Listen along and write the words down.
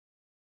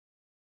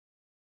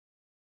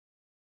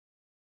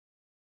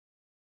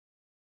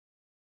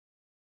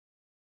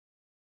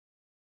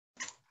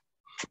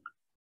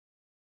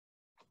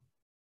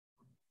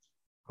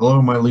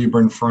Hello, my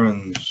Libran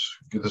friends.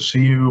 Good to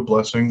see you.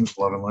 Blessings,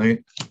 love and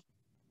light.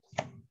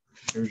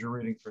 Here's your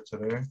reading for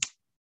today.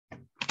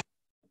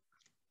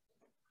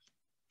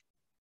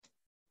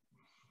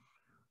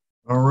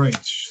 All right.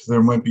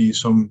 There might be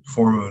some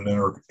form of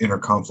an inner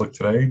conflict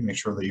today. Make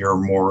sure that your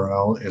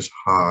morale is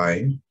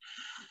high.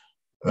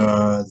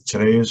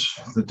 Today is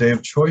the day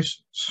of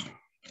choices.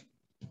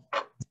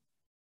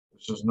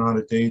 This is not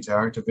a day to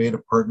activate a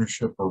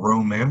partnership or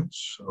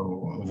romance,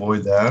 so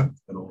avoid that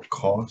at all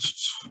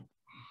costs.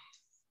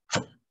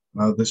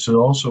 This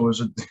also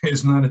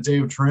is not a day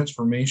of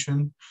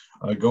transformation,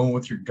 going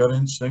with your gut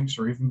instincts,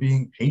 or even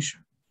being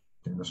patient.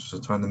 And this is a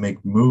time to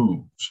make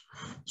moves.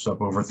 Stop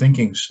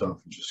overthinking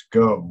stuff and just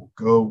go,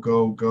 go,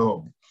 go,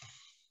 go.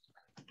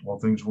 All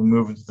things will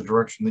move into the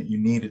direction that you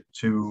need it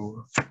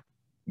to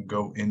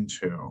go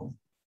into.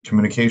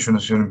 Communication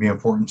is going to be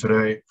important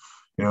today.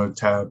 You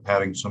know,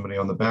 patting somebody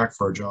on the back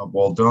for a job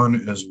well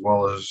done, as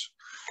well as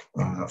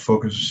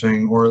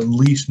focusing, or at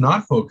least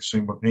not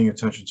focusing, but paying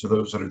attention to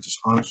those that are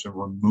dishonest and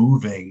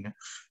removing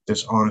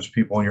dishonest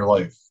people in your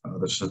life.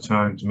 This is a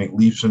time to make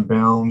leaps and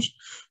bounds,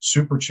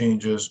 super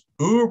changes,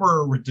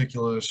 uber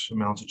ridiculous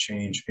amounts of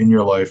change in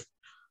your life.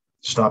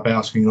 Stop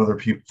asking other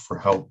people for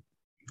help,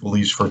 at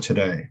least for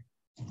today.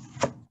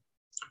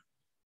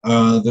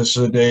 This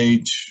is a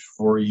day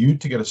for you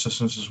to get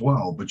assistance as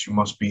well, but you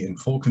must be in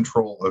full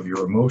control of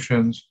your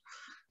emotions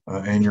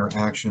and your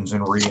actions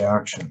and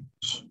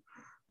reactions.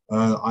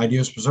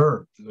 Ideas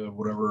preserved.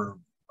 Whatever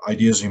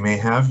ideas you may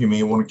have, you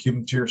may want to keep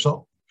them to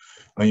yourself.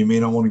 You may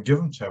not want to give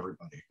them to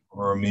everybody,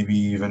 or maybe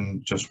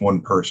even just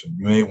one person.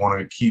 You may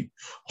want to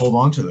hold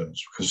on to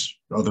those because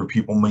other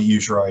people may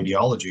use your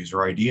ideologies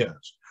or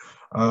ideas.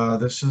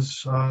 This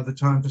is the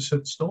time to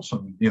sit still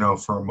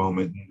for a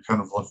moment and kind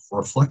of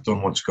reflect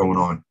on what's going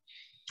on.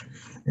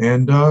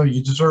 And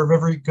you deserve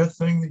every good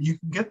thing that you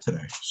can get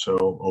today.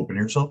 So open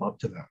yourself up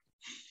to that.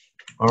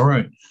 All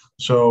right.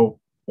 So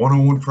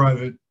one-on-one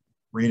private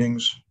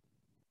readings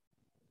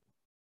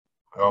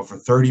for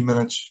 30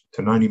 minutes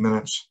to 90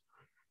 minutes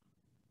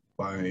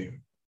by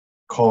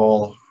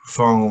call,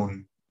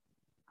 phone,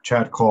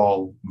 chat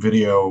call,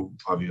 video,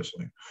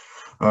 obviously.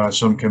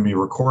 Some can be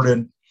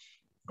recorded.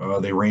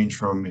 They range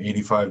from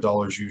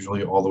 $85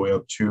 usually all the way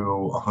up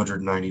to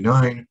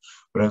 $199.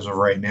 But as of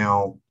right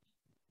now,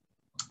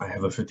 I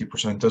have a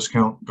 50%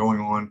 discount going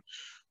on.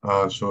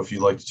 So if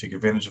you'd like to take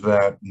advantage of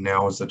that,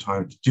 now is the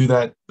time to do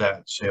that.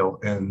 That sale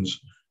ends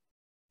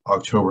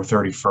October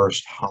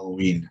 31st,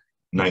 Halloween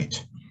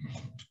night.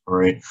 All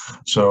right.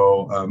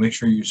 So make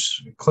sure you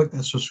click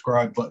that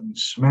subscribe button,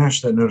 smash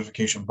that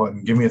notification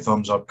button, give me a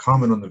thumbs up,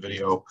 comment on the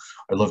video.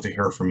 I'd love to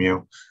hear from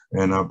you.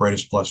 And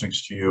brightest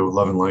blessings to you.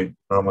 Love and light.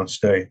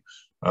 Namaste.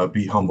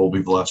 Be humble,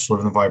 be blessed,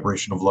 live in the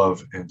vibration of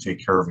love, and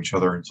take care of each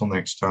other. Until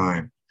next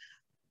time.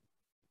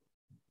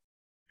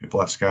 Be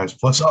blessed, guys.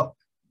 Bless up.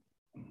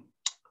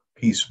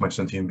 Peace, my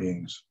sentient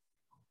beings.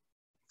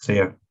 See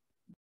ya.